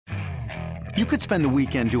You could spend the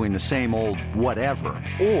weekend doing the same old whatever,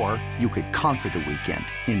 or you could conquer the weekend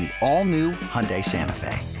in the all-new Hyundai Santa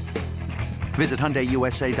Fe. Visit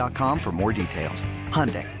HyundaiUSA.com for more details.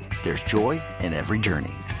 Hyundai, there's joy in every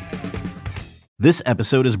journey. This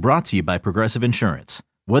episode is brought to you by Progressive Insurance.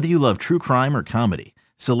 Whether you love true crime or comedy,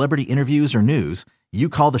 celebrity interviews or news, you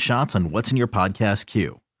call the shots on what's in your podcast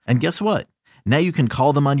queue. And guess what? Now you can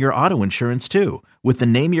call them on your auto insurance too with the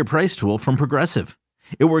Name Your Price tool from Progressive.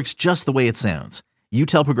 It works just the way it sounds. You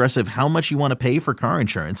tell Progressive how much you want to pay for car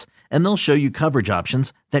insurance, and they'll show you coverage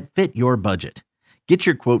options that fit your budget. Get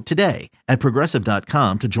your quote today at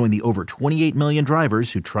Progressive.com to join the over 28 million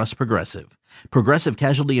drivers who trust Progressive. Progressive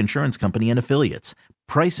Casualty Insurance Company and Affiliates.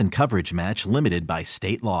 Price and coverage match limited by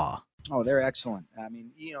state law. Oh, they're excellent. I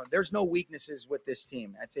mean, there's no weaknesses with this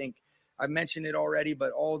team. I think I've mentioned it already,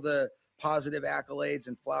 but all the positive accolades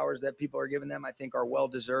and flowers that people are giving them, I think are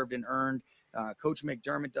well-deserved and earned. Coach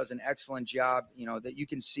McDermott does an excellent job, that you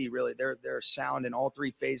can see really they're sound in all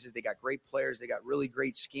three phases. They got great players. They got really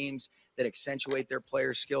great schemes that accentuate their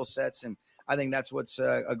players' skill sets. And I think that's what's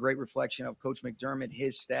a great reflection of Coach McDermott,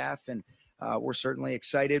 his staff. And we're certainly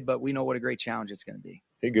excited, but we know what a great challenge it's going to be.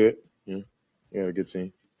 He good. Yeah, a good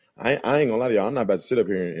team. I ain't going to lie to y'all. I'm not about to sit up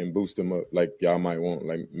here and boost them up like y'all might want,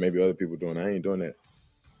 like maybe other people doing. I ain't doing that.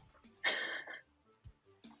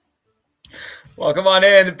 Welcome on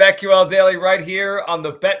in, BetQL Daily right here on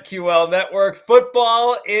the BetQL Network.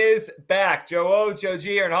 Football is back. Joe O, Joe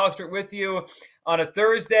G, Aaron Hawksworth with you on a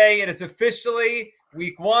Thursday. It is officially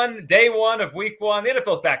week one, day one of week one. The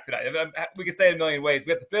NFL's back tonight. We could say it a million ways.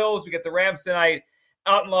 We got the Bills, we got the Rams tonight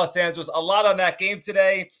out in Los Angeles. A lot on that game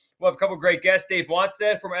today. We'll have a couple of great guests. Dave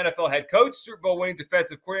Wannstedt, former NFL head coach, Super Bowl winning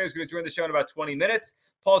defensive coordinator, is going to join the show in about 20 minutes.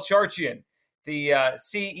 Paul Charchian, the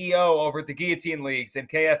CEO over at the Guillotine Leagues and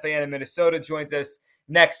KFAN in Minnesota, joins us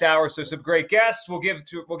next hour. So some great guests. We'll get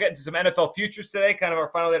into some NFL futures today, kind of our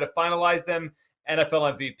final day to finalize them.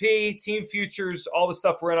 NFL MVP, team futures, all the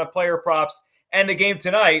stuff we're in on player props, and the game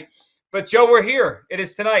tonight. But Joe, we're here. It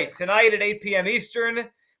is tonight. Tonight at 8 p.m. Eastern,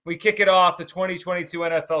 we kick it off the 2022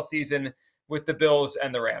 NFL season with the Bills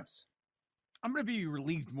and the Rams. I'm going to be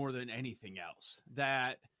relieved more than anything else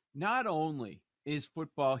that not only is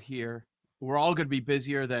football here, we're all going to be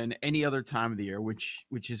busier than any other time of the year, which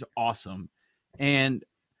is awesome. And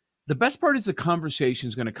the best part is the conversation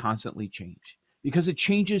is going to constantly change because it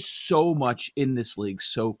changes so much in this league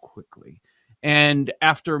so quickly. And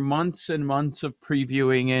after months and months of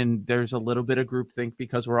previewing, and there's a little bit of groupthink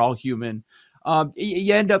because we're all human,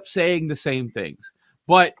 you end up saying the same things.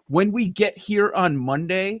 But when we get here on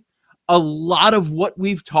Monday, a lot of what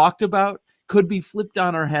we've talked about could be flipped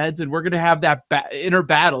on our heads, and we're going to have that inner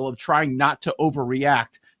battle of trying not to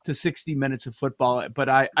overreact to 60 minutes of football. But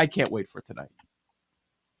I can't wait for tonight.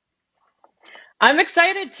 I'm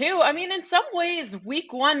excited too. I mean, in some ways,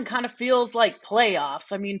 week one kind of feels like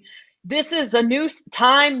playoffs. I mean, this is a new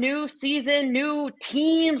time, new season, new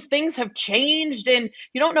teams. Things have changed, and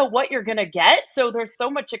you don't know what you're going to get. So there's so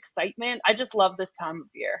much excitement. I just love this time of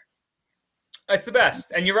year. It's the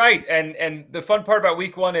best. And you're right. And the fun part about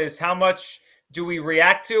week one is how much do we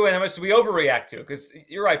react to and how much do we overreact to? Because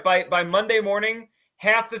you're right. By Monday morning,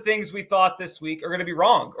 half the things we thought this week are going to be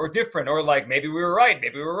wrong or different, or like maybe we were right,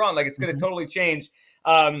 maybe we were wrong. Like it's going to totally change.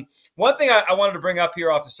 One thing I wanted to bring up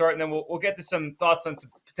here off the start, and then we'll get to some thoughts on some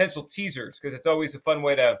potential teasers, because it's always a fun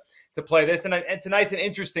way to play this. And tonight's an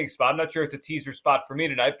interesting spot. I'm not sure it's a teaser spot for me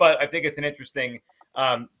tonight, but I think it's an interesting,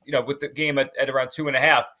 with the game at around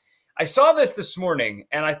 2.5. I saw this morning,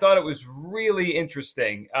 and I thought it was really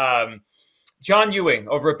interesting. John Ewing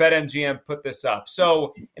over at BetMGM put this up.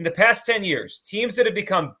 So in the past 10 years, teams that have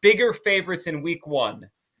become bigger favorites in week one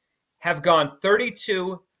have gone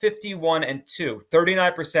 32, 51, and 2,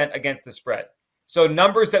 39% against the spread. So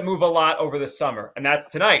numbers that move a lot over the summer. And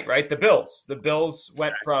that's tonight, right? The Bills. The Bills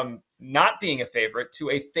went from not being a favorite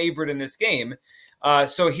to a favorite in this game.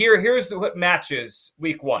 So here's what matches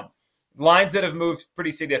week one. Lines that have moved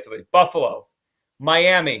pretty significantly. Buffalo.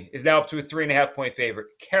 Miami is now up to a 3.5-point favorite.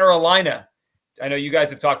 Carolina. I know you guys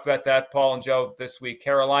have talked about that, Paul and Joe, this week.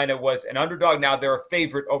 Carolina was an underdog. Now they're a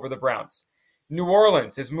favorite over the Browns. New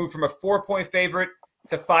Orleans has moved from a 4-point favorite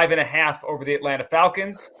to 5.5 over the Atlanta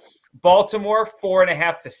Falcons. Baltimore,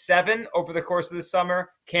 4.5 to 7 over the course of the summer.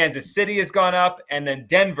 Kansas City has gone up. And then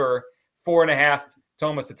Denver, 4.5 to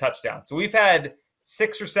almost a touchdown. So we've had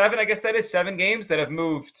 6 or 7, I guess that is 7 games that have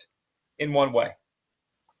moved in one way.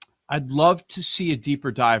 I'd love to see a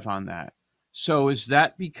deeper dive on that. So is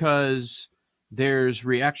that because there's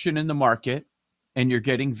reaction in the market and you're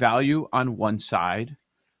getting value on one side?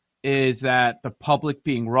 Is that the public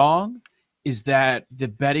being wrong? is that the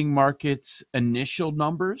betting market's initial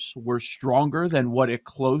numbers were stronger than what it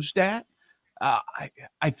closed at.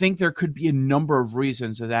 I think there could be a number of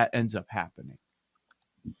reasons that ends up happening.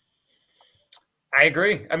 I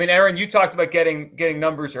agree. I mean, Aaron, you talked about getting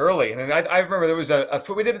numbers early. I mean, I remember there was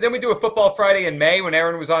we do a Football Friday in May when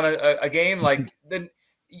Aaron was on a game. Like, then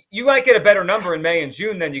you might get a better number in May and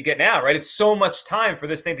June than you get now, right? It's so much time for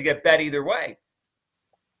this thing to get bet either way.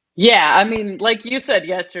 Yeah, I mean, like you said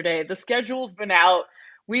yesterday, the schedule's been out.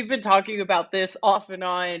 We've been talking about this off and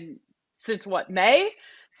on since May?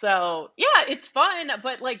 So, yeah, it's fun,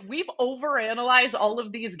 but like we've overanalyzed all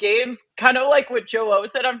of these games, kind of like what Joe O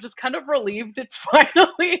said. I'm just kind of relieved it's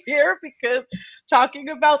finally here because talking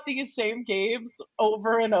about these same games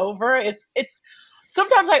over and over, it's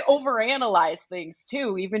sometimes I overanalyze things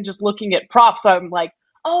too, even just looking at props. I'm like,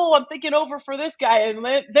 oh, I'm thinking over for this guy. And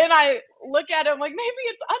then I look at him like, maybe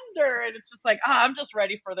it's under. And it's just like, I'm just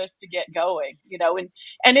ready for this to get going,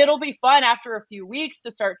 and it'll be fun after a few weeks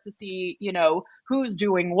to start to see, who's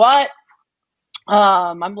doing what.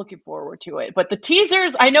 I'm looking forward to it. But the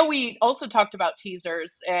teasers, I know we also talked about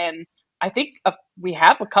teasers, and I think we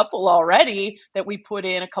have a couple already that we put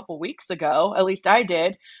in a couple weeks ago. At least I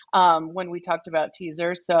did when we talked about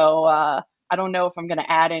teasers. So I don't know if I'm going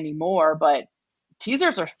to add any more, but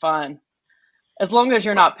teasers are fun. As long as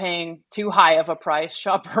you're not paying too high of a price,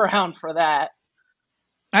 shop around for that.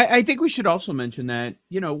 I think we should also mention that,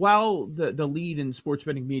 while the lead in sports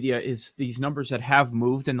betting media is these numbers that have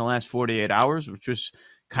moved in the last 48 hours, which was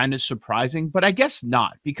kind of surprising, but I guess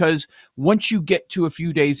not, because once you get to a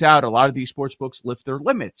few days out, a lot of these sports books lift their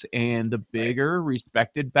limits, and the bigger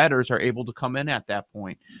respected bettors are able to come in at that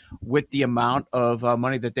point with the amount of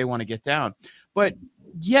money that they want to get down. But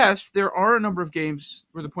yes, there are a number of games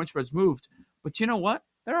where the point spread's moved, but you know what?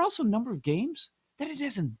 There are also a number of games that it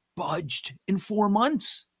hasn't budged in 4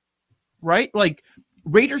 months, right? Like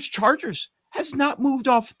Raiders Chargers has not moved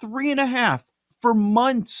off 3.5 for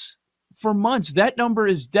months. That number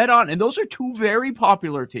is dead on. And those are two very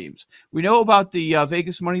popular teams. We know about the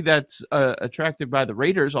Vegas money that's attracted by the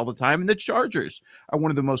Raiders all the time, and the Chargers are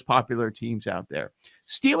one of the most popular teams out there.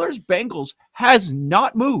 Steelers Bengals has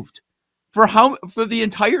not moved for the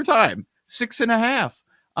entire time, 6.5.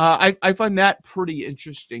 I find that pretty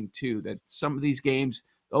interesting too, that some of these games,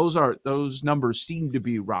 those numbers seem to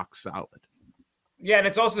be rock solid. Yeah, and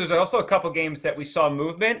there's also a couple games that we saw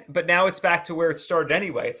movement, but now it's back to where it started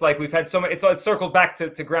anyway. It's like we've had it's circled back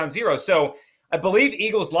to ground zero. So I believe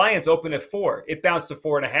Eagles-Lions opened at 4. It bounced to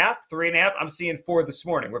 4.5, 3.5. I'm seeing 4 this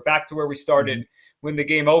morning. We're back to where we started when the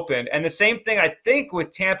game opened. And the same thing, I think,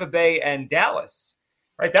 with Tampa Bay and Dallas,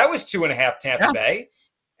 right? That was 2.5 Tampa Bay.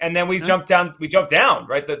 And then we jumped down,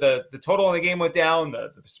 right? The total in the game went down,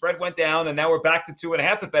 the spread went down, and now we're back to 2.5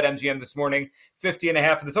 at BetMGM this morning,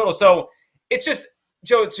 50.5 for the total. So it's just,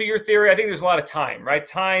 Joe, to your theory, I think there's a lot of time, right?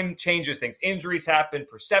 Time changes things. Injuries happen,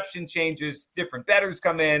 perception changes, different bettors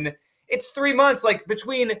come in. It's 3 months. Like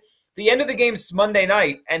between the end of the game's Monday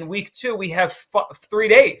night and week 2, we have 3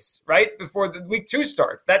 days, right? Before the week 2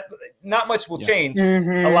 starts. That's not much will change.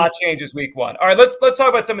 A lot changes week 1. All right, let's talk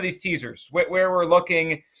about some of these teasers, where we're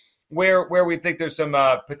looking, where we think there's some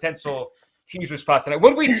potential teaser spots tonight.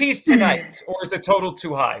 Would we tease tonight, or is the total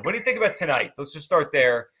too high? What do you think about tonight? Let's just start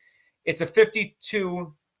there. It's a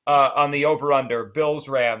 52 on the over-under,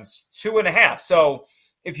 Bills-Rams, 2.5. So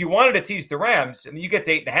if you wanted to tease the Rams, I mean, you get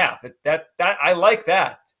to 8.5. That I like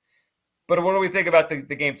that. But what do we think about the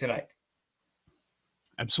game tonight?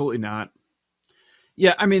 Absolutely not.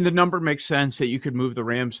 Yeah, I mean, the number makes sense that you could move the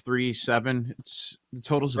Rams 3-7. The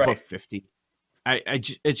total's above 50.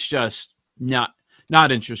 It's just not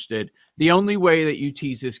interested. The only way that you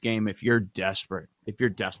tease this game if you're desperate,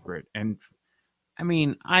 and I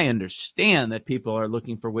mean, I understand that people are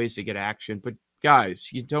looking for ways to get action, but guys,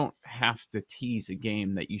 you don't have to tease a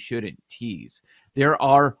game that you shouldn't tease. There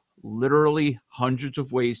are literally hundreds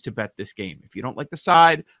of ways to bet this game. If you don't like the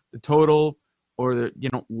side, the total, or you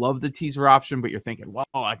don't love the teaser option, but you're thinking, well,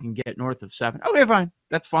 I can get north of 7. Okay, fine.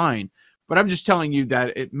 That's fine. But I'm just telling you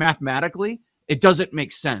that mathematically, it doesn't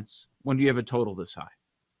make sense when you have a total this high.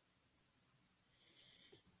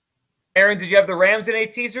 Aaron, did you have the Rams in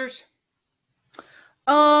 8 teasers?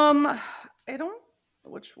 I don't.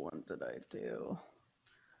 Which one did I do?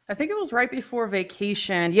 I think it was right before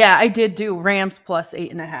vacation. Yeah, I did do Rams plus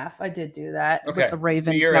 8.5. I did do that with the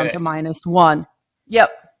Ravens down to -1.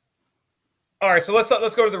 Yep. All right, so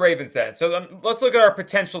let's go to the Ravens then. So let's look at our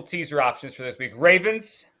potential teaser options for this week.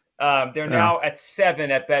 Ravens, they're now at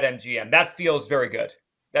 7 at BetMGM. That feels very good.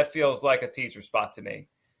 That feels like a teaser spot to me.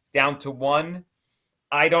 Down to 1.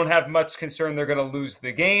 I don't have much concern they're going to lose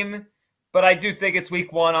the game, but I do think it's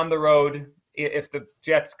week 1 on the road. if the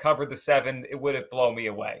Jets covered the 7, it wouldn't blow me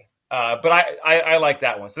away. But I like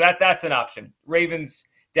that one. So that's an option. Ravens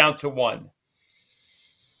down to 1.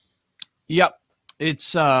 Yep.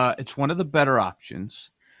 It's one of the better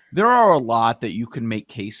options. There are a lot that you can make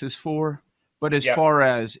cases for, but as far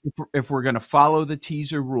as if we're going to follow the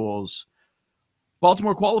teaser rules,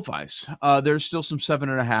 Baltimore qualifies. There's still some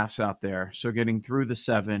 7.5s out there. So getting through the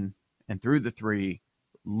 7 and through the 3,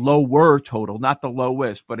 lower total, not the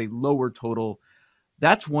lowest, but a lower total.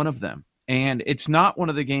 That's one of them. And it's not one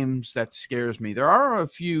of the games that scares me. There are a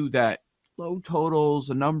few that low totals,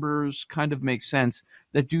 the numbers kind of make sense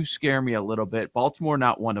that do scare me a little bit. Baltimore,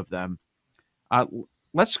 not one of them.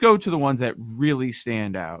 Let's go to the ones that really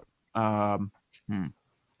stand out.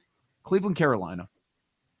 Cleveland, Carolina.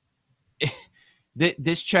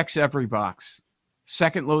 This checks every box.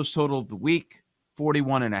 Second lowest total of the week,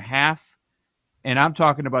 41.5. And I'm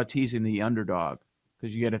talking about teasing the underdog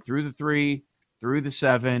because you get it through the 3, through the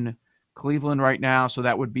 7. Cleveland right now, so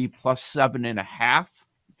that would be plus 7.5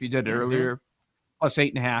 if you did it earlier. Plus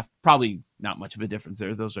 8.5, probably not much of a difference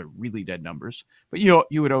there. Those are really dead numbers. But you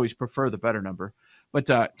would always prefer the better number.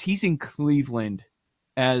 But teasing Cleveland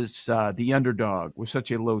as the underdog with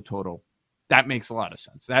such a low total, that makes a lot of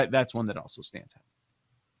sense. That's one that also stands out.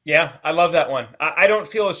 Yeah, I love that one. I don't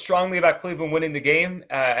feel as strongly about Cleveland winning the game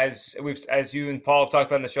as you and Paul have talked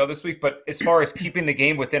about in the show this week. But as far as keeping the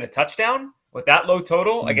game within a touchdown with that low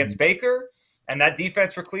total against Baker and that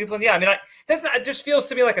defense for Cleveland, yeah, I mean, it just feels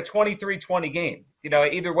to me like a 23-20 game.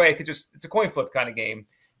 Either way, it's a coin flip kind of game.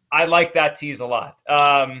 I like that tease a lot.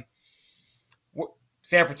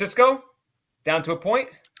 San Francisco down to a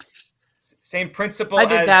point. Same principle. I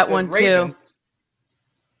did as that the one Ravens. too.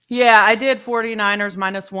 Yeah, I did 49ers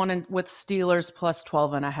 -1 and with Steelers plus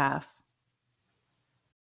 12.5.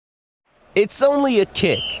 It's only a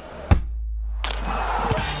kick,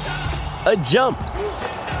 a jump,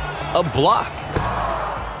 a block.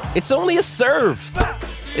 It's only a serve.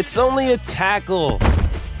 It's only a tackle,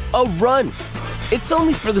 a run. It's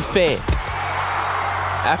only for the fans.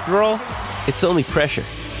 After all, it's only pressure.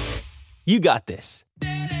 You got this.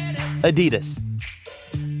 Adidas.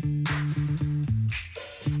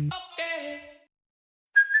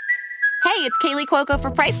 Hey, it's Kaylee Cuoco for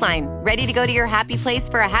Priceline. Ready to go to your happy place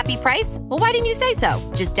for a happy price? Well, why didn't you say so?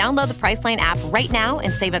 Just download the Priceline app right now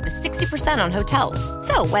and save up to 60% on hotels.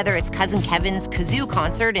 So whether it's Cousin Kevin's Kazoo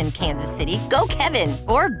Concert in Kansas City, go Kevin,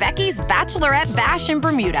 or Becky's Bachelorette Bash in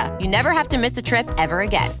Bermuda, you never have to miss a trip ever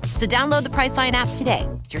again. So download the Priceline app today.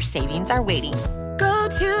 Your savings are waiting. Go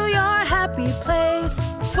to your happy place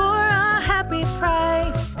for a happy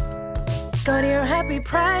price. Go to your happy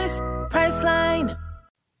price, Priceline.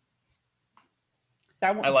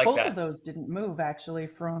 That one, I like both that. of those didn't move actually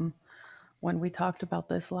from when we talked about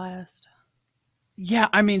this last. Yeah,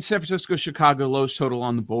 I mean, San Francisco, Chicago, lowest total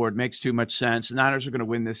on the board makes too much sense. The Niners are going to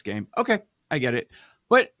win this game. Okay, I get it.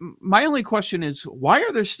 But my only question is, why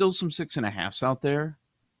are there still some 6.5s out there?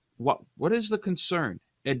 What is the concern?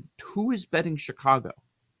 And who is betting Chicago?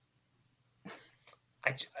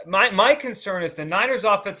 My concern is the Niners'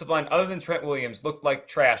 offensive line, other than Trent Williams, looked like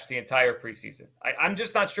trash the entire preseason. I'm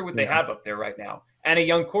just not sure what they have up there right now. And a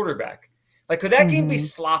young quarterback. Like, could that game be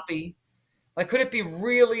sloppy? Like, could it be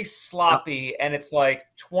really sloppy and it's like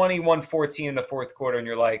 21-14 in the fourth quarter and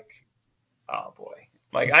you're like, oh, boy.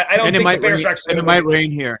 Like, I don't think the Bears are actually going to win. And it might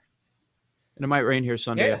rain here. And it might rain here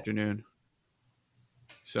Sunday afternoon.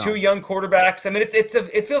 So. Two young quarterbacks. I mean,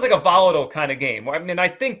 it feels like a volatile kind of game. I mean, I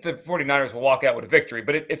think the 49ers will walk out with a victory,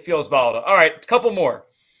 but it feels volatile. All right, a couple more.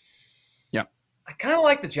 Yeah. I kind of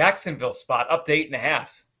like the Jacksonville spot up to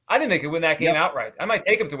 8.5. I think they could win that game outright. I might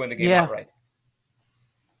take them to win the game outright.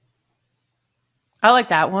 I like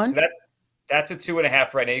that one. So that's a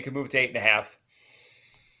 2.5 right now. You can move to 8.5.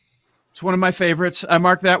 It's one of my favorites. I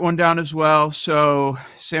marked that one down as well. So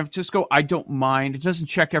San Francisco, I don't mind. It doesn't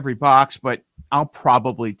check every box, but I'll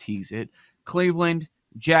probably tease it. Cleveland,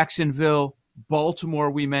 Jacksonville,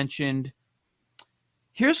 Baltimore, we mentioned.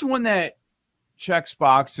 Here's one that checks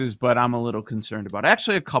boxes, but I'm a little concerned about.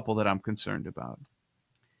 Actually, a couple that I'm concerned about.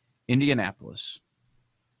 Indianapolis.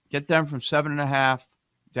 Get them from 7.5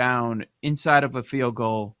 down inside of a field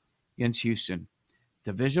goal against Houston.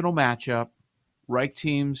 Divisional matchup. Reich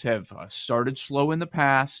teams have started slow in the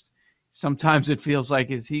past. Sometimes it feels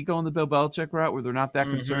like, is he going the Bill Belichick route where they're not that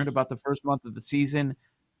concerned about the first month of the season?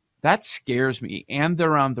 That scares me, and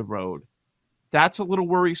they're on the road. That's a little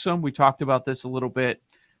worrisome. We talked about this a little bit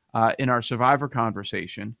in our Survivor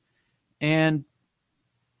conversation. And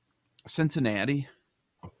Cincinnati,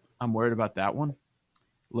 I'm worried about that one.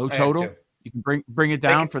 Low total. You can bring it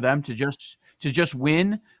down for them to just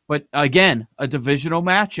win. But again, a divisional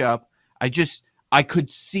matchup. I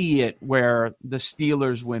could see it where the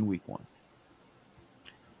Steelers win week 1.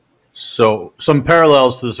 So some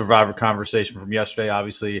parallels to the Survivor conversation from yesterday,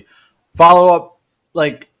 obviously. Follow up,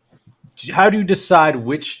 like, how do you decide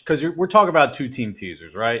which? Because we're talking about 2-team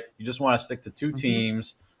teasers, right? You just want to stick to 2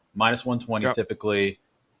 teams, minus 120 typically.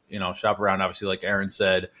 Shop around, obviously, like Aaron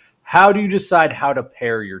said. How do you decide how to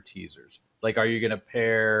pair your teasers? Like, are you going to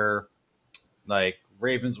pair, like,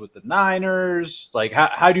 Ravens with the Niners? Like,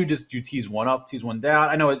 how do you just tease one up, tease one down?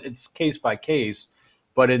 I know it's case by case,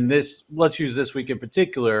 but in this, let's use this week in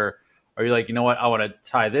particular, are you like, you know what, I want to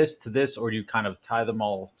tie this to this, or do you kind of tie them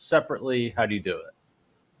all separately? How do you do it?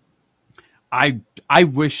 I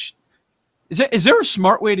wish, is there a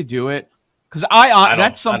smart way to do it? Because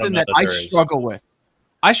that's something that I struggle with.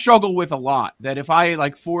 I struggle with a lot, that if I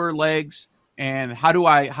like 4 legs, and how do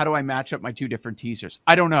I match up my 2 different teasers?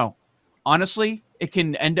 I don't know. Honestly, it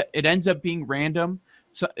ends up being random.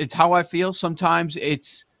 So it's how I feel. Sometimes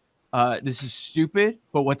it's this is stupid,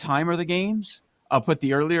 but what time are the games? I'll put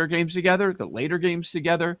the earlier games together, the later games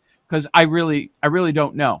together, because I really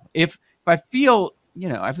don't know. If I feel,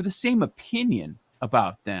 I have the same opinion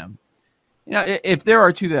about them, if there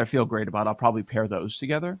are 2 that I feel great about, I'll probably pair those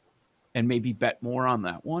together and maybe bet more on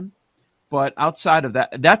that one. But outside of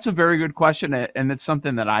that, that's a very good question, and it's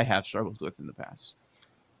something that I have struggled with in the past.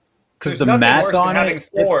 Because the math on having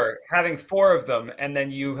 4 of them, and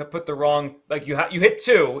then you have put the wrong, like you hit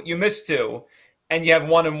 2, you miss 2, and you have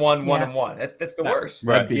 1 and 1, 1 and 1. That's the worst.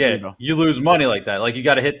 Right? Yeah, you lose money like that. Like you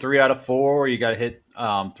got to hit 3 out of 4, or you got to hit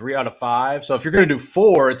 3 out of 5. So if you're going to do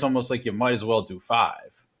 4, it's almost like you might as well do 5.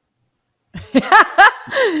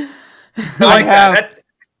 I like that.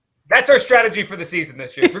 That's our strategy for the season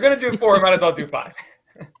this year. If we're going to do 4, we might as well do 5.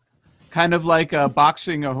 Kind of like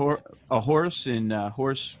boxing a horse in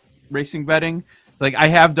horse racing betting. Like I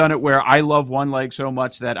have done it where I love one leg so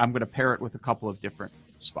much that I'm going to pair it with a couple of different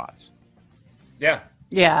spots. Yeah.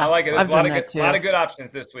 I like it. There's a lot of good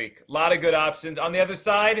options this week. A lot of good options. On the other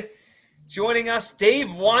side, joining us, Dave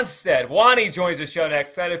Wannstedt. Wani joins the show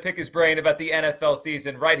next. Excited to pick his brain about the NFL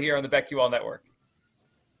season right here on the BetQL Network.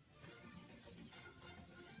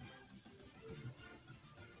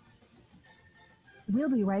 We'll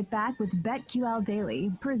be right back with BetQL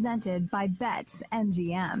Daily, presented by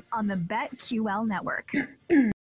BetMGM on the BetQL Network.